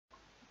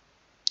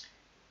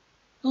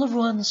Hello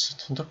everyone, this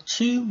is Dr.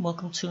 2.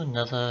 Welcome to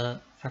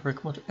another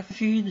fabric mod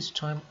overview, this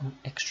time on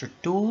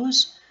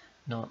ExtraDoors,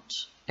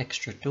 not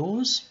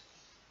ExtraDoors.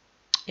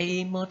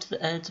 A mod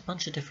that adds a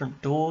bunch of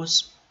different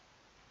doors,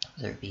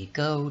 whether it be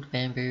gold,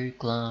 bamboo,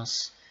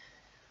 glass,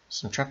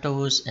 some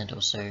trapdoors, and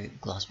also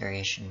glass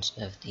variations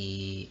of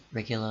the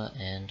regular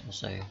and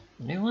also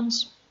the new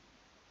ones.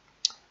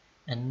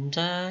 And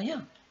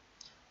yeah,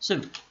 so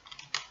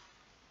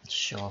let's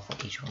show off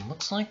what each one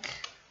looks like.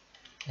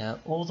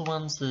 All the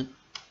ones that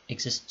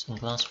exist in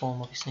glass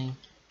form obviously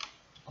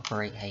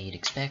operate how you'd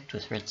expect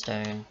with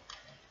redstone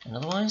and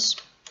otherwise,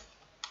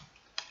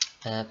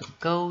 but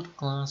gold,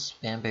 glass,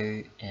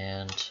 bamboo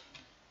and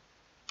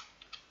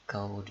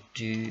gold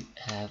do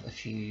have a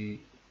few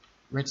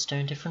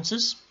redstone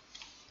differences.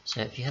 So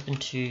if you happen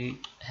to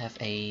have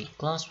a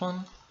glass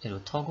one,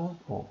 it'll toggle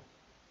or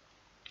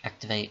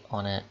activate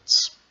on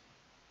its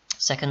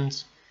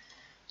second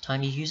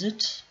time you use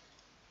it.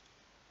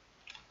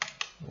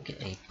 We'll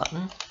get a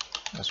button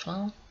as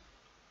well.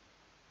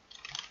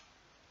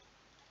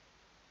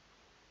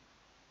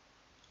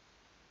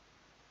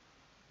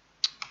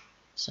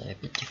 So a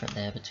bit different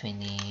there between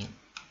the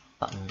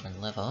button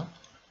and lever.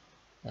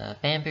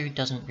 Bamboo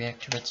doesn't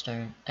react to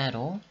redstone at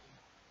all,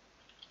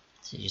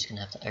 so you're just going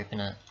to have to open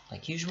it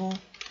like usual.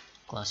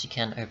 Glass you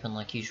can open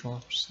like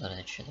usual, just thought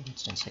I'd show the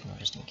redstone signal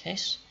just in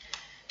case.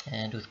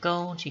 And with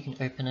gold you can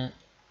open it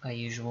by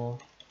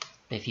usual,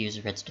 but if you use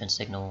a redstone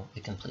signal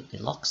it completely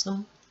locks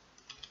them.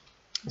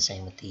 The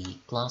same with the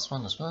glass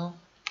one as well.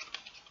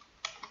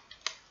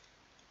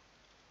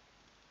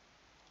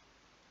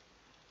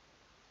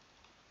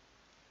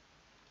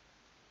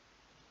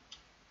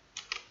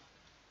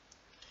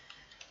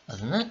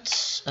 Other than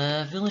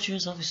that,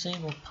 villagers obviously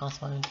will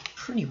pathfind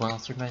pretty well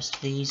through most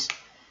of these.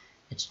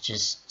 It's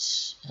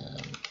just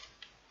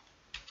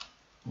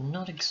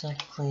not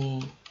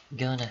exactly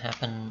going to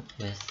happen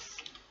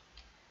with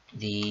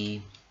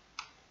the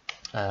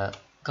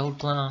gold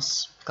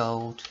glass,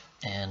 gold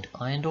and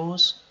iron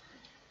doors,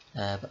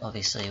 but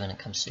obviously when it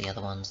comes to the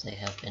other ones they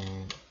have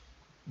been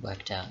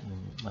worked out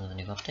in one of the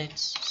new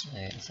updates, so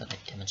I thought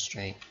I'd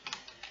demonstrate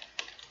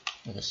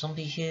with a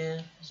zombie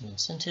here as an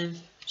incentive.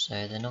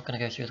 So they're not going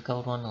to go through the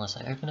gold one unless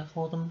I open it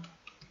for them.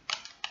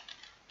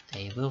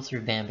 They will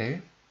through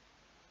bamboo.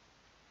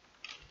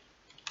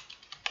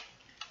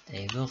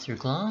 They will through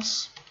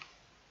glass.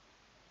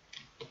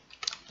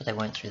 But they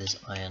won't through this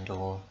iron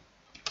door,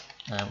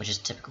 which is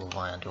typical of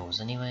iron doors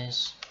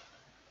anyways.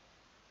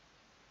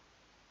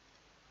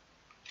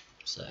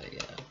 So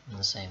yeah, and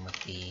the same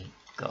with the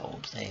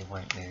gold. They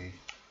won't move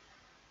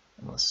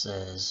unless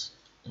there's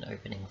an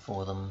opening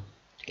for them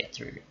to get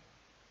through.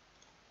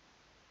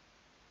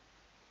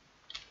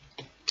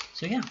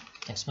 So yeah,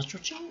 thanks so much for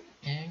watching,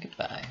 and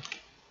goodbye.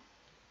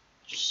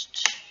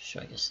 Just show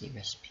I guess the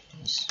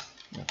recipes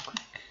real quick.